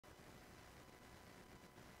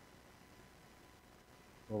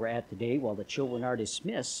where we're at today. While the children are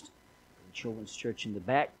dismissed, the children's church in the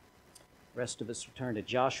back, the rest of us return to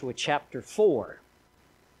Joshua chapter 4.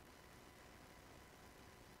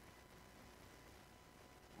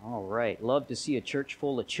 All right. Love to see a church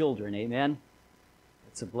full of children. Amen.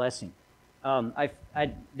 It's a blessing.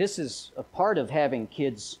 This is a part of having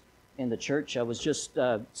kids in the church. I was just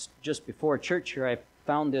before church here, I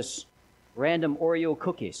found this random Oreo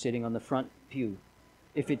cookie sitting on the front pew.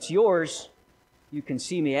 If it's yours, you can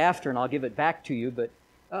see me after and I'll give it back to you, but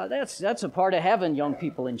that's a part of having young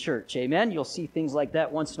people in church. Amen. You'll see things like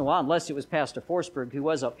that once in a while, unless it was Pastor Forsberg who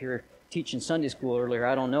was up here teaching Sunday school earlier.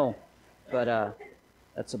 I don't know, but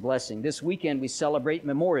that's a blessing. This weekend we celebrate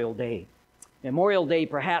Memorial Day. Memorial Day,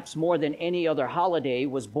 perhaps more than any other holiday,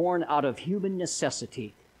 was born out of human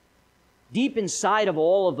necessity. Deep inside of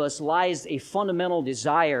all of us lies a fundamental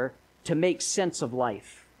desire to make sense of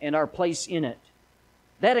life and our place in it.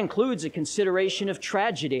 That includes a consideration of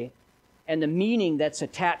tragedy and the meaning that's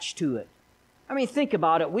attached to it. I mean, think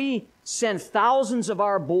about it. We send thousands of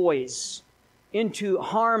our boys into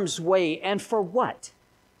harm's way, and for what?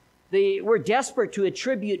 We're desperate to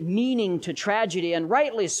attribute meaning to tragedy, and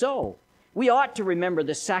rightly so. We ought to remember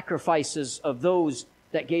the sacrifices of those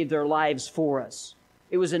that gave their lives for us.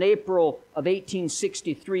 It was in April of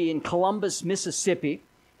 1863 in Columbus, Mississippi,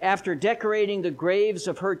 after decorating the graves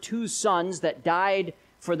of her two sons that died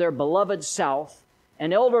for their beloved South,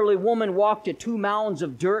 an elderly woman walked to two mounds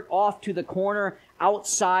of dirt off to the corner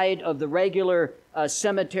outside of the regular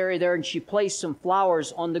cemetery there, and she placed some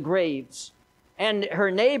flowers on the graves. And her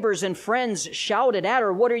neighbors and friends shouted at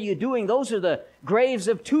her, "What are you doing? Those are the graves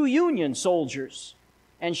of two Union soldiers."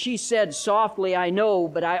 And she said softly, "I know,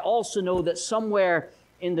 but I also know that somewhere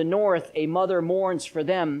in the North a mother mourns for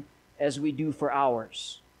them as we do for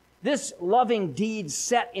ours." This loving deed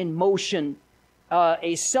set in motion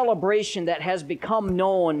a celebration that has become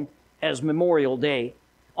known as Memorial Day.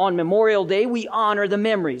 On Memorial Day, we honor the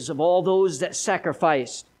memories of all those that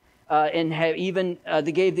sacrificed and have even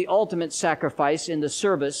they gave the ultimate sacrifice in the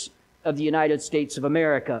service of the United States of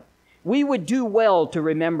America. We would do well to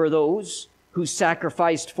remember those who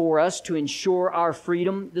sacrificed for us to ensure our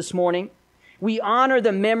freedom this morning. We honor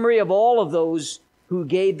the memory of all of those who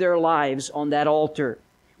gave their lives on that altar.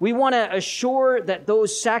 We want to assure that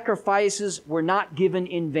those sacrifices were not given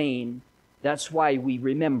in vain. That's why we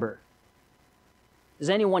remember. Does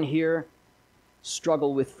anyone here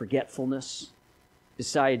struggle with forgetfulness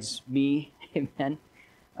besides me? Amen.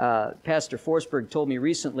 Pastor Forsberg told me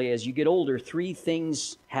recently, as you get older, 3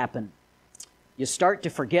 things happen. You start to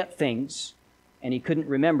forget things, and he couldn't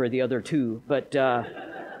remember the other 2. But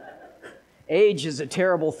age is a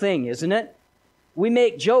terrible thing, isn't it? We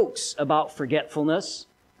make jokes about forgetfulness.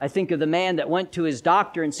 I think of the man that went to his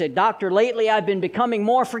doctor and said, "Doctor, lately I've been becoming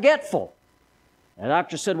more forgetful." The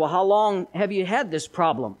doctor said, "Well, how long have you had this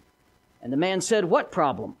problem?" And the man said, "What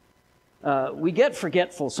problem?" We get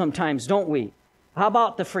forgetful sometimes, don't we? How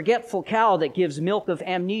about the forgetful cow that gives milk of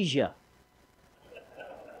amnesia?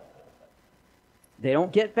 They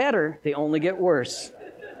don't get better, they only get worse.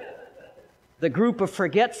 The group of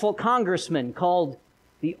forgetful congressmen called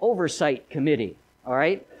the Oversight Committee, all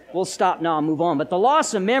right? We'll stop now and move on. But the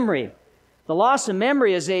loss of memory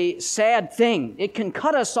is a sad thing. It can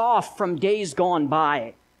cut us off from days gone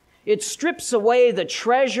by. It strips away the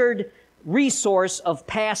treasured resource of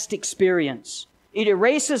past experience. It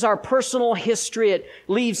erases our personal history. It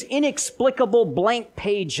leaves inexplicable blank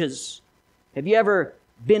pages. Have you ever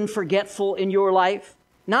been forgetful in your life?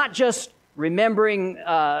 Not just remembering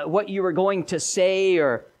what you were going to say,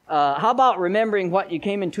 or how about remembering what you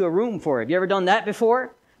came into a room for? Have you ever done that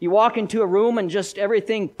before? You walk into a room and just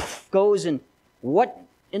everything goes, and what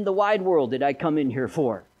in the wide world did I come in here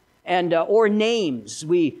for? And or names.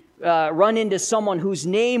 We run into someone whose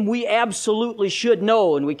name we absolutely should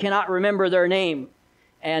know, and we cannot remember their name.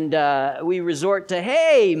 And we resort to,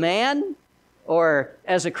 "Hey, man." Or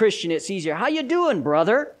as a Christian, it's easier, "How you doing,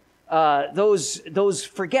 brother?" Those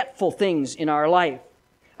forgetful things in our life.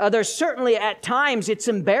 There's certainly at times it's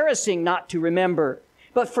embarrassing not to remember.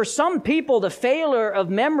 But for some people, the failure of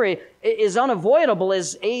memory is unavoidable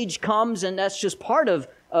as age comes, and that's just part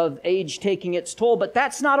of age taking its toll. But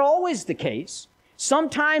that's not always the case.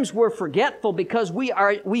 Sometimes we're forgetful because we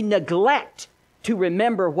neglect to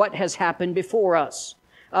remember what has happened before us.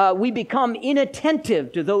 We become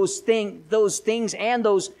inattentive to those things and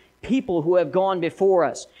those people who have gone before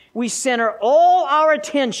us. We center all our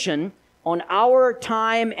attention on our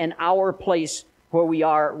time and our place where we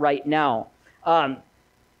are right now.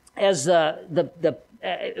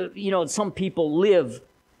 Some people live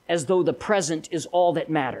as though the present is all that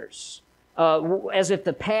matters. as if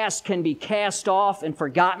the past can be cast off and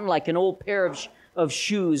forgotten like an old pair of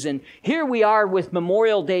shoes. And here we are with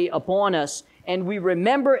Memorial Day upon us, and we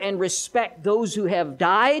remember and respect those who have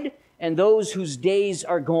died and those whose days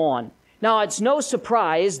are gone. Now, it's no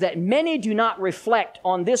surprise that many do not reflect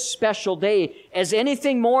on this special day as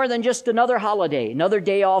anything more than just another holiday, another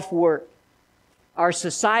day off work. Our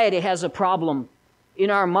society has a problem.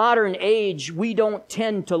 In our modern age, we don't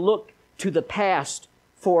tend to look to the past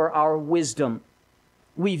for our wisdom.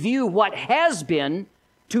 We view what has been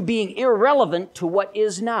to being irrelevant to what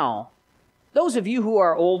is now. Those of you who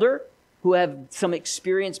are older, who have some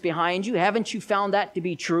experience behind you, haven't you found that to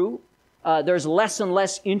be true? There's less and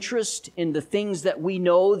less interest in the things that we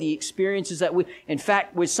know, the experiences that in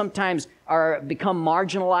fact, we sometimes become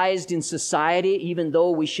marginalized in society, even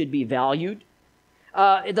though we should be valued.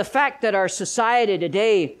 The fact that our society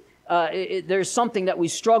today, there's something that we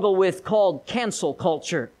struggle with called cancel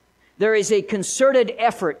culture. There is a concerted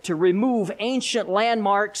effort to remove ancient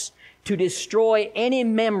landmarks, to destroy any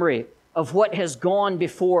memory of what has gone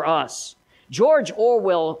before us. George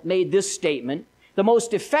Orwell made this statement: the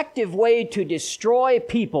most effective way to destroy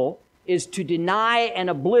people is to deny and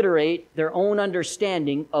obliterate their own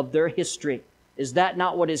understanding of their history. Is that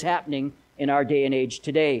not what is happening in our day and age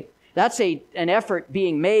today? That's an effort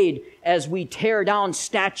being made as we tear down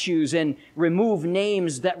statues and remove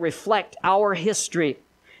names that reflect our history.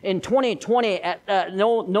 In 2020,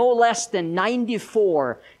 no less than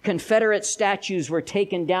 94 Confederate statues were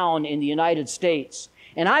taken down in the United States.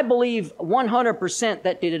 And I believe 100%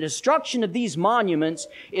 that the destruction of these monuments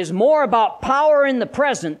is more about power in the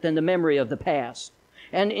present than the memory of the past.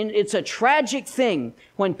 And it's a tragic thing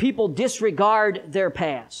when people disregard their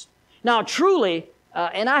past. Now, truly,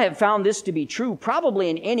 and I have found this to be true probably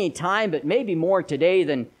in any time, but maybe more today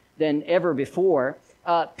than ever before,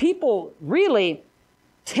 people really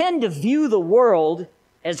tend to view the world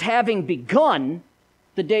as having begun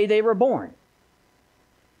the day they were born.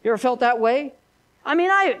 You ever felt that way? I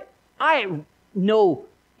mean, I know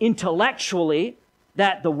intellectually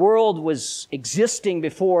that the world was existing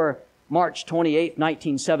before March 28,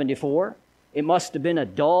 1974. It must have been a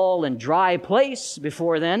dull and dry place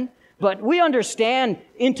before then. But we understand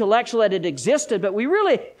intellectually that it existed, but we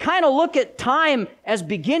really kind of look at time as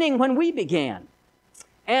beginning when we began.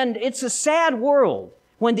 And it's a sad world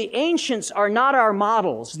when the ancients are not our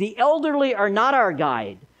models, the elderly are not our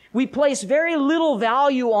guide. We place very little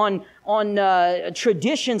value on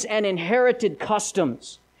traditions and inherited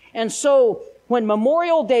customs. And so when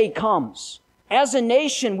Memorial Day comes, as a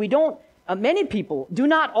nation, many people do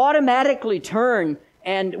not automatically turn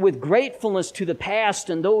and with gratefulness to the past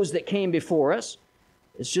and those that came before us.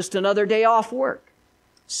 It's just another day off work.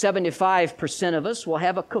 75% of us will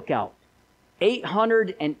have a cookout.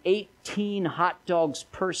 818 hot dogs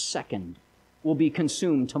per second will be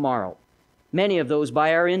consumed tomorrow. Many of those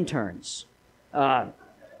by our interns. And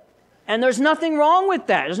there's nothing wrong with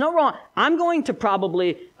that. There's no wrong. I'm going to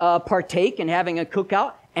probably partake in having a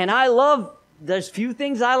cookout. And there's few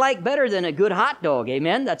things I like better than a good hot dog.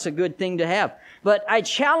 Amen? That's a good thing to have. But I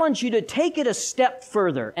challenge you to take it a step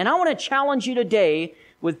further. And I want to challenge you today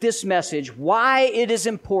with this message, why it is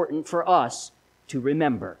important for us to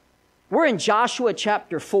remember. We're in Joshua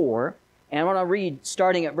chapter 4, and I want to read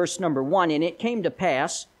starting at verse number 1. And it came to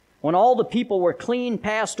pass, when all the people were clean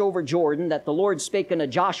passed over Jordan, that the Lord spake unto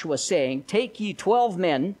Joshua, saying, Take ye 12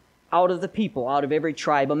 men out of the people, out of every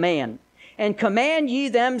tribe a man, and command ye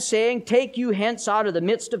them, saying, Take you hence out of the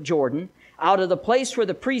midst of Jordan, out of the place where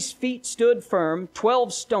the priest's feet stood firm,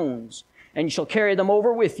 12 stones, and ye shall carry them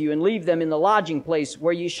over with you, and leave them in the lodging place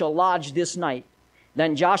where ye shall lodge this night.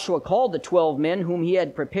 Then Joshua called the 12 men whom he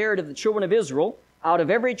had prepared of the children of Israel, out of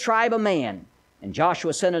every tribe a man. And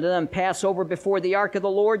Joshua said unto them, Pass over before the ark of the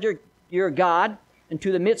Lord your God,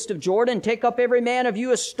 into the midst of Jordan, take up every man of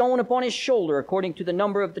you a stone upon his shoulder, according to the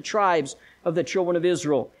number of the tribes of the children of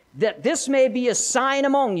Israel, that this may be a sign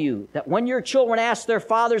among you, that when your children ask their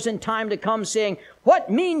fathers in time to come, saying, What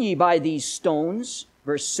mean ye by these stones?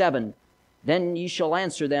 Verse 7, Then ye shall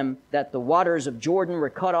answer them, that the waters of Jordan were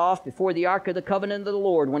cut off before the ark of the covenant of the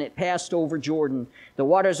Lord, when it passed over Jordan. The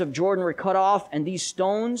waters of Jordan were cut off, and these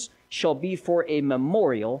stones shall be for a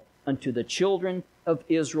memorial unto the children of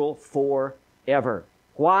Israel forever.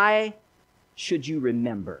 Why should you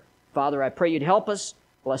remember? Father, I pray you'd help us.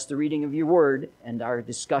 Bless the reading of your word and our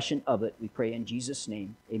discussion of it. We pray in Jesus'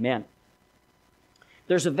 name. Amen.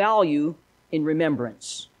 There's a value in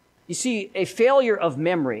remembrance. You see, a failure of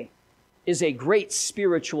memory is a great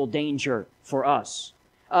spiritual danger for us.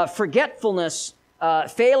 Forgetfulness,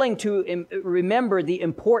 failing to remember the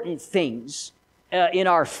important things in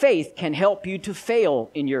our faith can help you to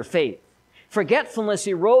fail in your faith. Forgetfulness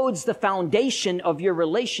erodes the foundation of your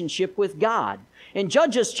relationship with God. In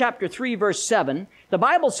Judges chapter 3, verse 7, the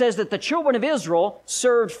Bible says that the children of Israel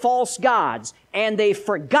served false gods, and they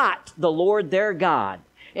forgot the Lord their God.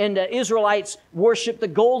 And the Israelites worshiped the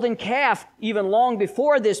golden calf even long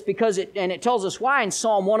before this because it tells us why in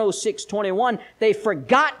Psalm 106:21, they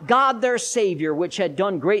forgot God their Savior, which had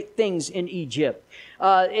done great things in Egypt.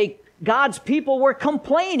 God's people were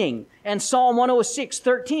complaining, and Psalm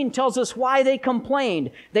 106:13 tells us why they complained.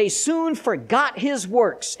 They soon forgot His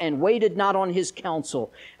works and waited not on His counsel.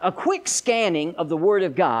 A quick scanning of the Word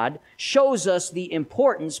of God shows us the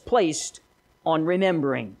importance placed on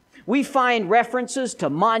remembering. We find references to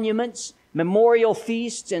monuments, memorial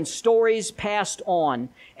feasts, and stories passed on.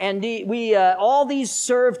 And all these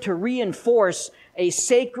serve to reinforce a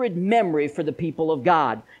sacred memory for the people of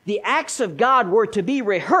God. The acts of God were to be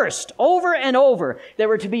rehearsed over and over. They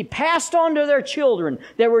were to be passed on to their children.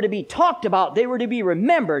 They were to be talked about. They were to be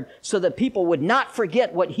remembered so that people would not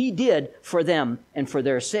forget what He did for them and for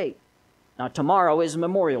their sake. Now, tomorrow is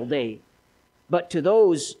Memorial Day. But to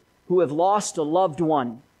those who have lost a loved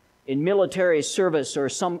one in military service or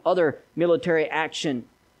some other military action,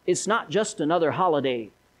 it's not just another holiday.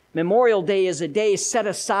 Memorial Day is a day set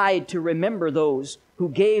aside to remember those who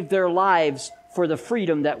gave their lives for the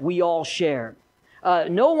freedom that we all share.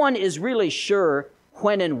 No one is really sure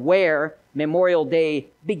when and where Memorial Day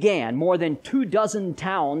began. More than 24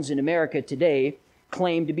 towns in America today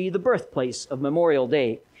claim to be the birthplace of Memorial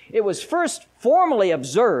Day. It was first formally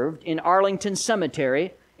observed in Arlington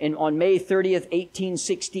Cemetery on May 30th,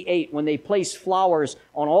 1868, when they placed flowers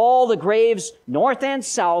on all the graves, north and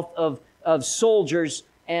south, of soldiers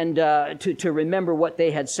and to remember what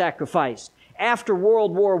they had sacrificed. After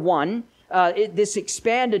World War I, this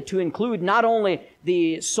expanded to include not only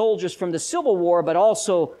the soldiers from the Civil War, but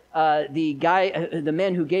also the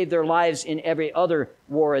men who gave their lives in every other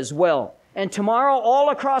war as well. And tomorrow, all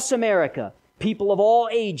across America, people of all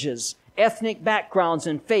ages, ethnic backgrounds,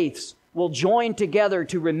 and faiths will join together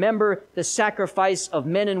to remember the sacrifice of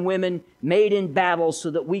men and women made in battle so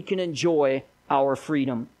that we can enjoy our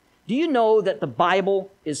freedom. Do you know that the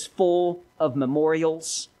Bible is full of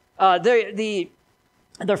memorials? They're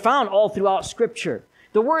found all throughout Scripture.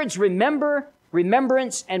 The words remember,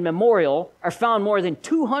 remembrance, and memorial are found more than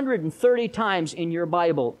 230 times in your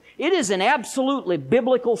Bible. It is an absolutely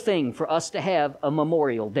biblical thing for us to have a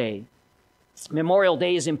Memorial Day. Memorial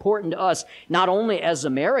Day is important to us, not only as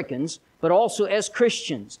Americans, but also as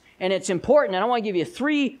Christians. And it's important, and I want to give you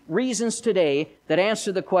 3 reasons today that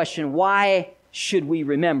answer the question, why should we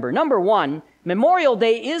remember? Number 1, Memorial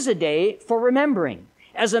Day is a day for remembering.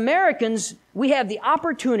 As Americans, we have the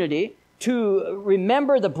opportunity to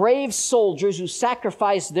remember the brave soldiers who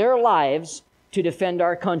sacrificed their lives to defend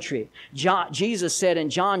our country. Jesus said in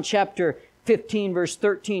John chapter 15, verse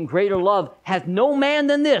 13, greater love hath no man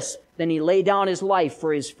than this, than He lay down His life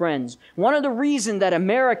for His friends. One of the reasons that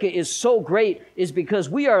America is so great is because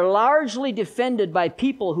we are largely defended by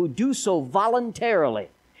people who do so voluntarily.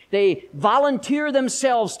 They volunteer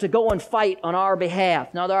themselves to go and fight on our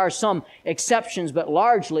behalf. Now, there are some exceptions, but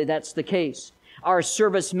largely that's the case. Our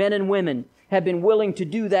servicemen and women have been willing to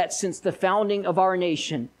do that since the founding of our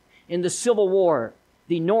nation. In the Civil War,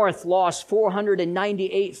 the North lost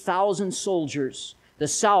 498,000 soldiers. The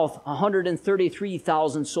South,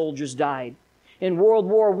 133,000 soldiers died. In World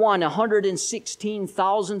War I,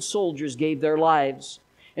 116,000 soldiers gave their lives.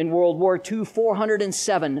 In World War II,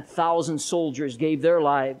 407,000 soldiers gave their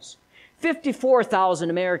lives. 54,000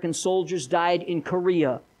 American soldiers died in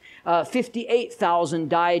Korea. 58,000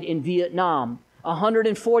 died in Vietnam.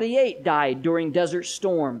 148 died during Desert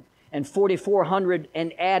Storm. And 4,400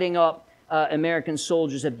 and adding up American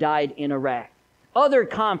soldiers have died in Iraq. Other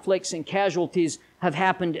conflicts and casualties have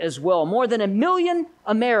happened as well. More than 1 million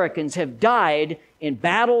Americans have died in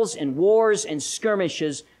battles and wars and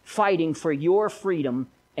skirmishes fighting for your freedom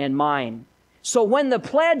and mine. So when the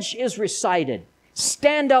pledge is recited,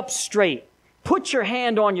 stand up straight, put your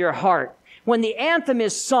hand on your heart. When the anthem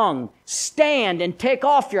is sung, stand and take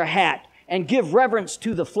off your hat and give reverence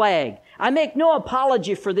to the flag. I make no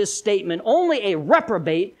apology for this statement. Only a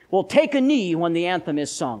reprobate will take a knee when the anthem is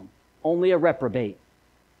sung. Only a reprobate.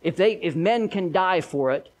 If men can die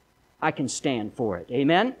for it, I can stand for it.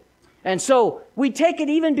 Amen? And so we take it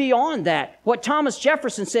even beyond that. What Thomas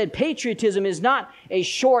Jefferson said, patriotism is not a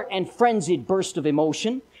short and frenzied burst of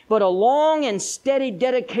emotion, but a long and steady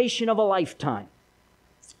dedication of a lifetime.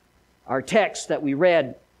 Our text that we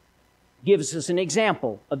read gives us an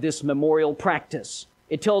example of this memorial practice.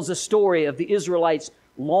 It tells the story of the Israelites'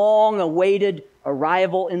 long-awaited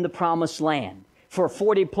arrival in the Promised Land. For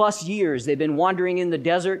 40 plus years, they've been wandering in the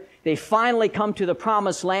desert. They finally come to the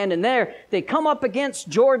promised land, and there they come up against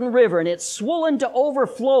Jordan River, and it's swollen to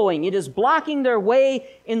overflowing. It is blocking their way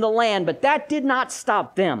in the land, but that did not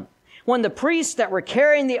stop them. When the priests that were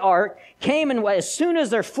carrying the ark came, and as soon as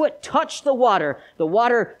their foot touched the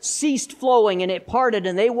water ceased flowing and it parted,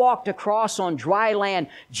 and they walked across on dry land,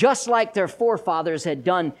 just like their forefathers had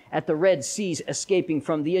done at the Red Sea, escaping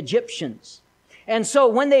from the Egyptians. And so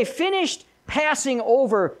when they finished passing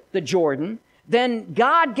over the Jordan, then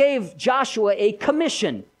God gave Joshua a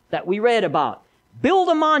commission that we read about. Build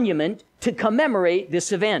a monument to commemorate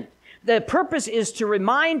this event. The purpose is to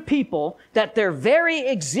remind people that their very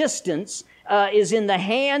existence is in the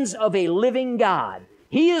hands of a living God.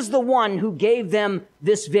 He is the one who gave them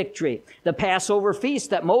this victory. The Passover feast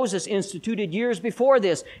that Moses instituted years before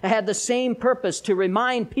this had the same purpose, to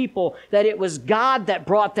remind people that it was God that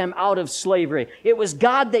brought them out of slavery. It was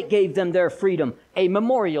God that gave them their freedom. A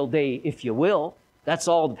memorial day, if you will. That's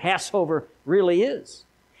all the Passover really is.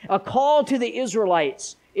 A call to the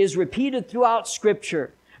Israelites is repeated throughout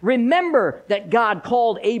Scripture. Remember that God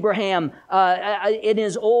called Abraham in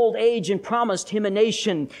his old age and promised him a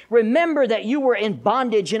nation. Remember that you were in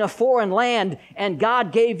bondage in a foreign land and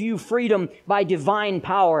God gave you freedom by divine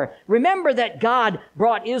power. Remember that God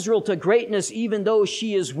brought Israel to greatness even though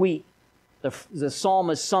she is weak. The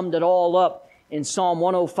psalmist summed it all up in Psalm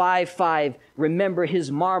 105:5. Remember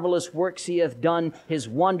his marvelous works he hath done, his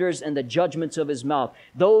wonders and the judgments of his mouth.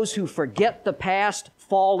 Those who forget the past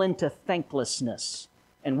fall into thanklessness.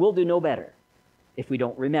 And we'll do no better if we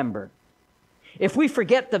don't remember. If we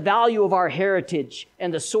forget the value of our heritage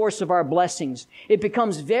and the source of our blessings, it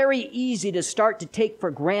becomes very easy to start to take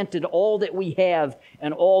for granted all that we have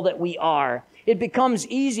and all that we are. It becomes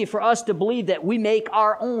easy for us to believe that we make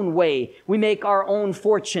our own way, we make our own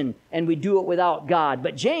fortune, and we do it without God.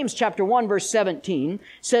 But James chapter 1 verse 17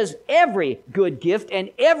 says, every good gift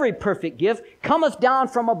and every perfect gift cometh down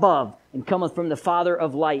from above and cometh from the Father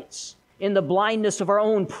of lights. In the blindness of our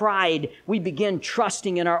own pride, we begin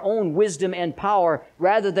trusting in our own wisdom and power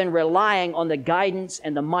rather than relying on the guidance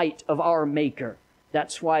and the might of our Maker.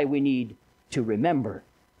 That's why we need to remember.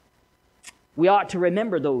 We ought to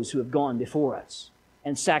remember those who have gone before us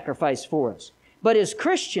and sacrificed for us. But as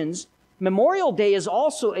Christians, Memorial Day is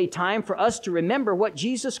also a time for us to remember what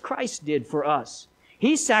Jesus Christ did for us.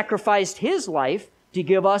 He sacrificed His life to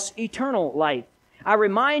give us eternal life. I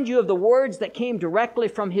remind you of the words that came directly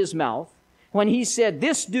from His mouth when He said,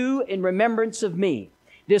 "This do in remembrance of me."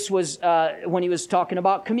 This was when He was talking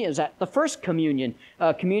about communion. It was at the first communion.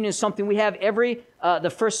 Communion is something we have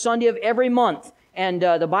the first Sunday of every month. And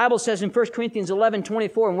the Bible says in 1 Corinthians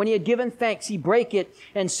 11:24, and when He had given thanks, He brake it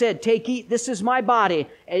and said, "Take, eat, this is my body,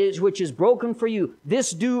 which is broken for you.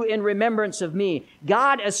 This do in remembrance of me."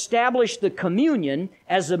 God established the communion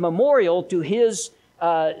as a memorial to His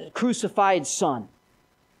crucified Son.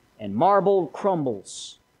 And marble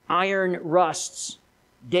crumbles, iron rusts,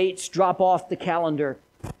 dates drop off the calendar,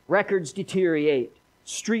 records deteriorate,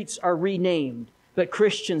 streets are renamed. But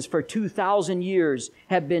Christians for 2,000 years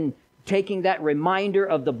have been taking that reminder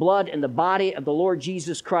of the blood and the body of the Lord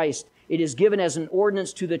Jesus Christ. It is given as an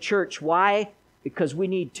ordinance to the church. Why? Because we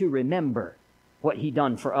need to remember what He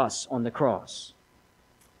done for us on the cross.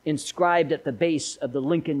 Inscribed at the base of the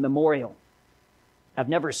Lincoln Memorial. I've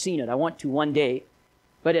never seen it. I want to one day.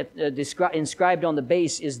 But inscribed on the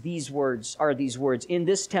base are these words, "In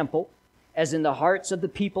this temple, as in the hearts of the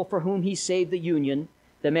people for whom He saved the Union,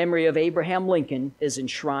 the memory of Abraham Lincoln is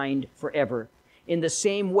enshrined forever." In the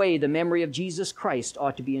same way, the memory of Jesus Christ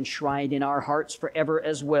ought to be enshrined in our hearts forever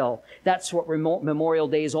as well. That's what Memorial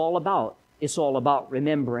Day is all about. It's all about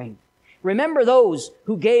remembering. Remember those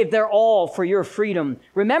who gave their all for your freedom.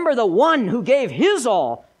 Remember the one who gave His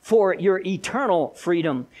all for your eternal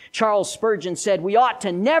freedom. Charles Spurgeon said, we ought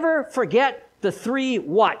to never forget the three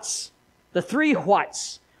whats. The three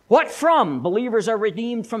whats. What from? Believers are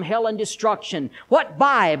redeemed from hell and destruction. What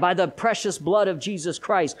by? By the precious blood of Jesus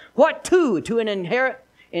Christ. What to? To an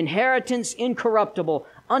inheritance incorruptible,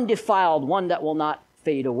 undefiled, one that will not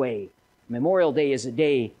fade away. Memorial Day is a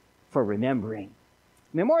day for remembering.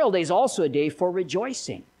 Memorial Day is also a day for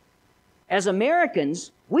rejoicing. As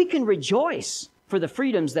Americans, we can rejoice for the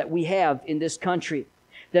freedoms that we have in this country.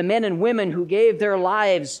 The men and women who gave their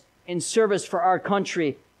lives in service for our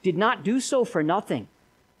country did not do so for nothing.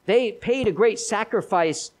 They paid a great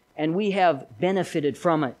sacrifice, and we have benefited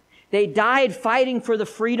from it. They died fighting for the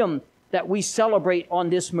freedom that we celebrate on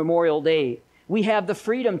this Memorial Day. We have the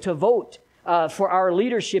freedom to vote for our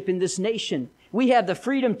leadership in this nation. We have the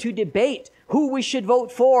freedom to debate who we should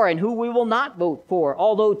vote for and who we will not vote for.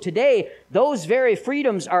 Although today, those very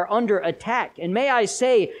freedoms are under attack. And may I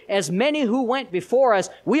say, as many who went before us,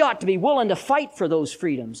 we ought to be willing to fight for those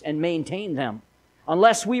freedoms and maintain them.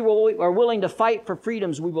 Unless we are willing to fight for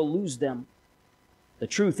freedoms, we will lose them. The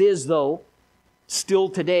truth is, though, still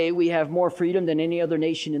today we have more freedom than any other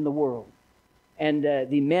nation in the world. And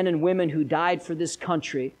the men and women who died for this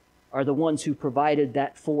country are the ones who provided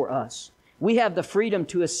that for us. We have the freedom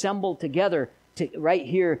to assemble together right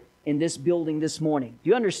here in this building this morning. Do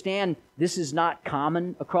you understand this is not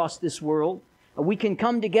common across this world? We can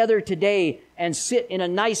come together today and sit in a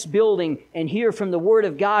nice building and hear from the Word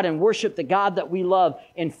of God and worship the God that we love.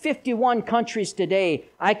 In 51 countries today,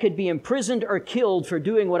 I could be imprisoned or killed for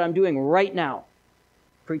doing what I'm doing right now,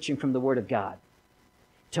 preaching from the Word of God.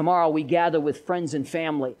 Tomorrow we gather with friends and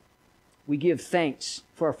family. We give thanks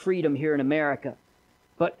for our freedom here in America.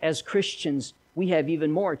 But as Christians, we have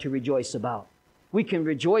even more to rejoice about. We can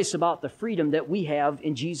rejoice about the freedom that we have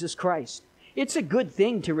in Jesus Christ. It's a good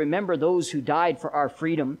thing to remember those who died for our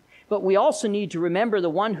freedom, but we also need to remember the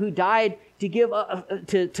one who died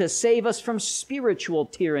to save us from spiritual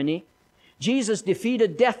tyranny. Jesus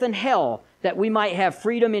defeated death and hell that we might have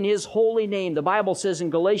freedom in His holy name. The Bible says in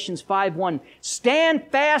Galatians 5:1, "Stand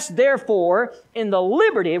fast, therefore, in the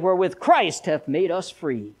liberty wherewith Christ hath made us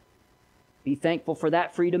free." Be thankful for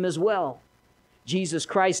that freedom as well. Jesus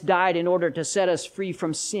Christ died in order to set us free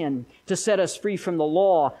from sin, to set us free from the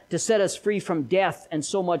law, to set us free from death, and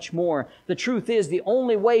so much more. The truth is, the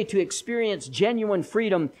only way to experience genuine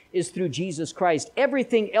freedom is through Jesus Christ.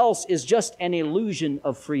 Everything else is just an illusion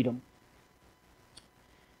of freedom.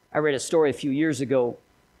 I read a story a few years ago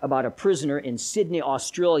about a prisoner in Sydney,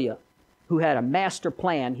 Australia, who had a master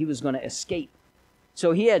plan. He was going to escape.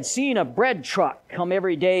 So he had seen a bread truck come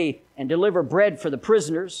every day and deliver bread for the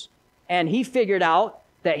prisoners, and he figured out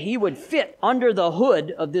that he would fit under the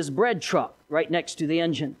hood of this bread truck right next to the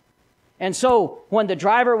engine. And so when the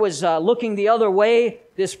driver was looking the other way,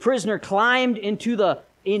 this prisoner climbed into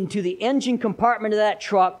the engine compartment of that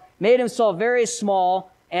truck, made himself very small,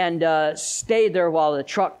 and stayed there while the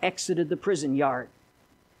truck exited the prison yard.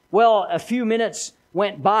 Well, a few minutes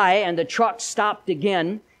went by, and the truck stopped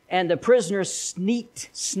again, and the prisoner sneaked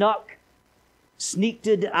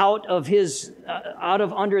out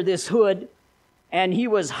of under this hood, and he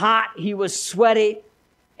was hot, he was sweaty,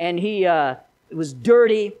 and he was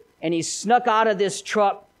dirty, and he snuck out of this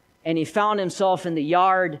truck, and he found himself in the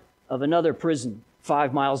yard of another prison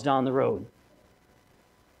 5 miles down the road.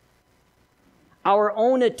 Our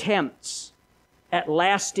own attempts at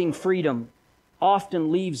lasting freedom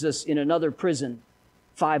often leaves us in another prison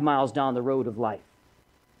 5 miles down the road of life.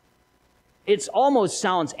 It almost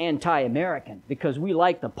sounds anti-American because we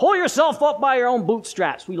like to pull yourself up by your own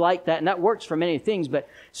bootstraps. We like that, and that works for many things, but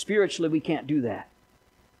spiritually we can't do that.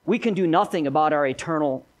 We can do nothing about our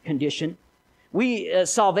eternal condition.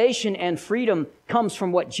 Salvation and freedom comes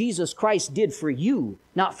from what Jesus Christ did for you,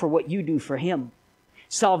 not for what you do for Him.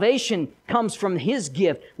 Salvation comes from His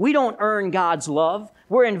gift. We don't earn God's love.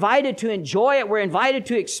 We're invited to enjoy it. We're invited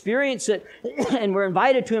to experience it, and we're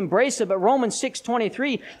invited to embrace it. But Romans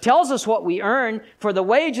 6:23 tells us what we earn. For the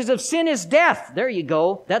wages of sin is death. There you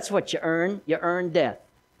go. That's what you earn. You earn death.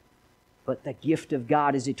 But the gift of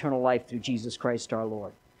God is eternal life through Jesus Christ our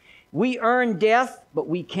Lord. We earn death, but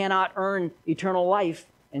we cannot earn eternal life.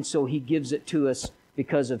 And so He gives it to us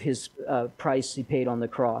because of His price He paid on the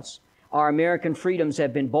cross. Our American freedoms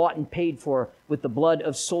have been bought and paid for with the blood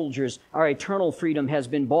of soldiers. Our eternal freedom has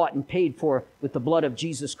been bought and paid for with the blood of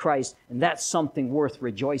Jesus Christ, and that's something worth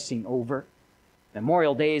rejoicing over.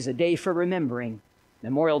 Memorial Day is a day for remembering.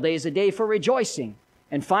 Memorial Day is a day for rejoicing.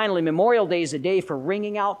 And finally, Memorial Day is a day for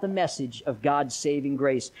ringing out the message of God's saving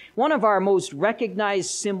grace. One of our most recognized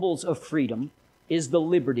symbols of freedom is the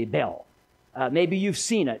Liberty Bell. Maybe you've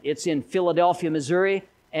seen it. It's in Philadelphia, Missouri,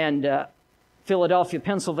 and Philadelphia,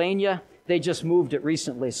 Pennsylvania. They just moved it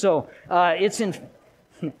recently. So it's in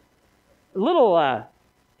a little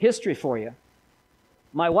history for you.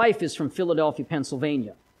 My wife is from Philadelphia,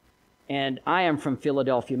 Pennsylvania, and I am from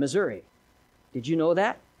Philadelphia, Missouri. Did you know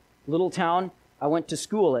that? Little town. I went to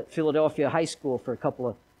school at Philadelphia High School for a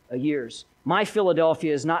couple of years. My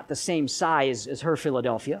Philadelphia is not the same size as her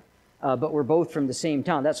Philadelphia, but we're both from the same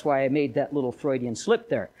town. That's why I made that little Freudian slip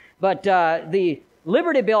there. But the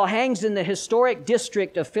Liberty Bell hangs in the historic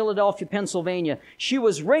district of Philadelphia, Pennsylvania. She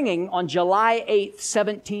was ringing on July 8th,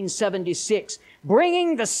 1776,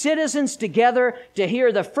 bringing the citizens together to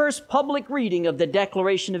hear the first public reading of the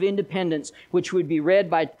Declaration of Independence, which would be read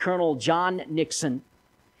by Colonel John Nixon.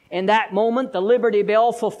 In that moment, the Liberty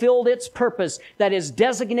Bell fulfilled its purpose that is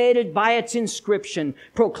designated by its inscription.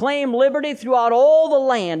 Proclaim liberty throughout all the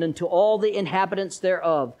land and to all the inhabitants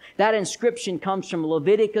thereof. That inscription comes from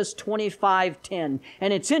Leviticus 25:10.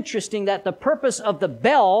 And it's interesting that the purpose of the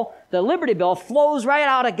bell, the Liberty Bell, flows right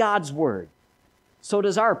out of God's Word. So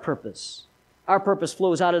does our purpose. Our purpose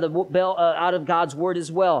flows out of the bell, out of God's Word as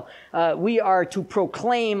well. We are to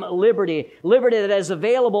proclaim liberty, liberty that is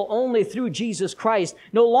available only through Jesus Christ.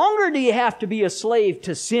 No longer do you have to be a slave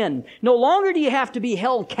to sin. No longer do you have to be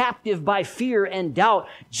held captive by fear and doubt.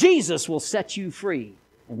 Jesus will set you free.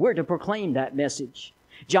 And we're to proclaim that message.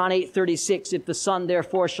 John 8:36, if the Son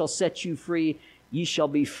therefore shall set you free, ye shall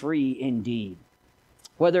be free indeed.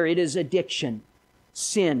 Whether it is addiction,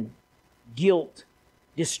 sin, guilt,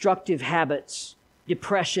 destructive habits,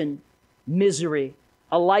 depression, misery,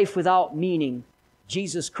 a life without meaning,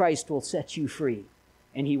 Jesus Christ will set you free.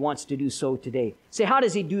 And He wants to do so today. Say, how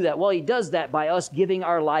does He do that? Well, He does that by us giving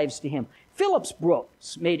our lives to Him. Phillips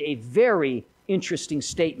Brooks made a very interesting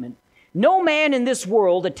statement. No man in this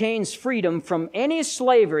world attains freedom from any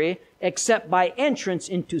slavery except by entrance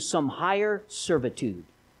into some higher servitude.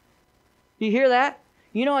 You hear that?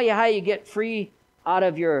 You know how you get free out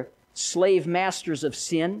of your slave masters of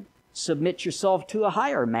sin? Submit yourself to a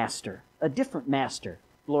higher master, a different master,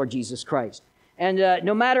 Lord Jesus Christ. And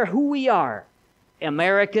no matter who we are,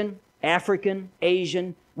 American, African,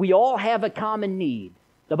 Asian, we all have a common need.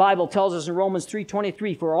 The Bible tells us in Romans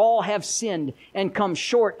 3:23, for all have sinned and come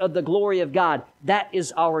short of the glory of God. That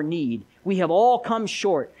is our need. We have all come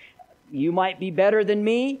short. You might be better than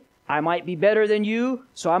me. I might be better than you,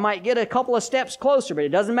 so I might get a couple of steps closer, but it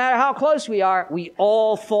doesn't matter how close we are. We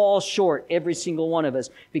all fall short, every single one of us,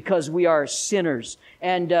 because we are sinners.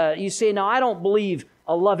 And you say, now, I don't believe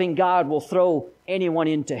a loving God will throw anyone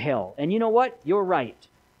into hell. And you know what? You're right.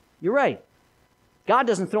 You're right. God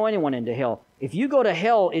doesn't throw anyone into hell. If you go to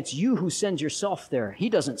hell, it's you who sends yourself there.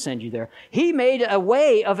 He doesn't send you there. He made a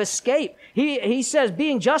way of escape. He says,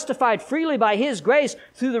 being justified freely by His grace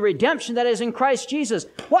through the redemption that is in Christ Jesus.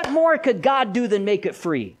 What more could God do than make it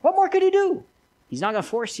free? What more could He do? He's not going to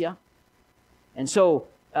force you. And so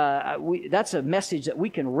that's a message that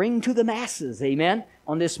we can ring to the masses, amen,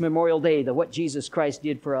 on this Memorial Day, that what Jesus Christ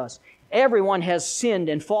did for us. Everyone has sinned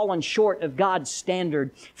and fallen short of God's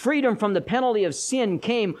standard. Freedom from the penalty of sin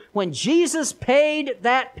came when Jesus paid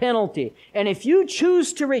that penalty. And if you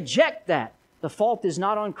choose to reject that, the fault is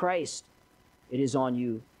not on Christ. It is on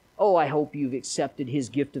you. Oh, I hope you've accepted His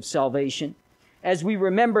gift of salvation. As we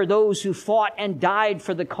remember those who fought and died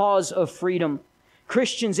for the cause of freedom,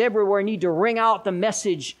 Christians everywhere need to ring out the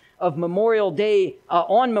message of Memorial Day,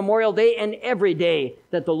 on Memorial Day and every day,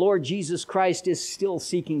 that the Lord Jesus Christ is still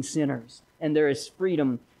seeking sinners, and there is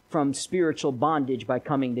freedom from spiritual bondage by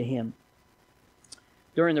coming to Him.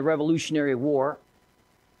 During the Revolutionary War,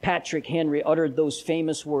 Patrick Henry uttered those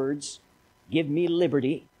famous words, "Give me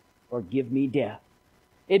liberty or give me death."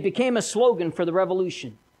 It became a slogan for the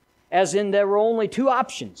Revolution, as in there were only two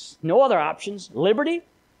options, no other options, liberty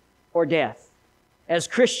or death. As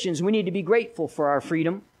Christians, we need to be grateful for our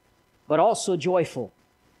freedom, but also joyful.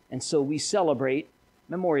 And so we celebrate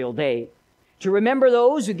Memorial Day to remember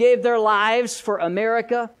those who gave their lives for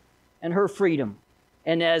America and her freedom,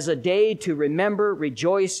 and as a day to remember,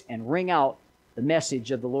 rejoice, and ring out the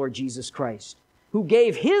message of the Lord Jesus Christ, who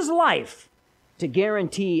gave His life to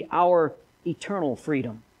guarantee our eternal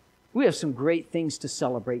freedom. We have some great things to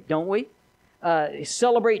celebrate, don't we?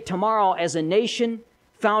 Celebrate tomorrow as a nation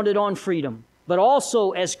founded on freedom, but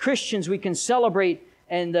also as Christians we can celebrate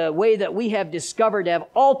and the way that we have discovered to have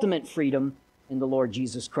ultimate freedom in the Lord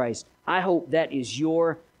Jesus Christ. I hope that is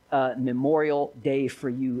your Memorial Day for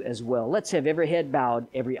you as well. Let's have every head bowed,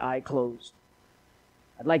 every eye closed.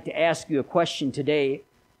 I'd like to ask you a question today.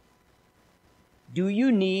 Do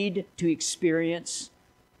you need to experience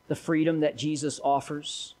the freedom that Jesus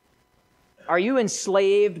offers? Are you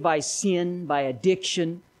enslaved by sin, by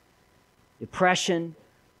addiction, depression,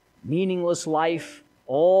 meaningless life,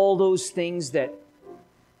 all those things that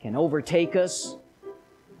can overtake us?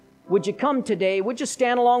 Would you come today? Would you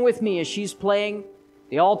stand along with me as she's playing?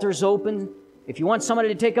 The altar's open. If you want somebody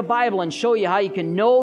to take a Bible and show you how you can know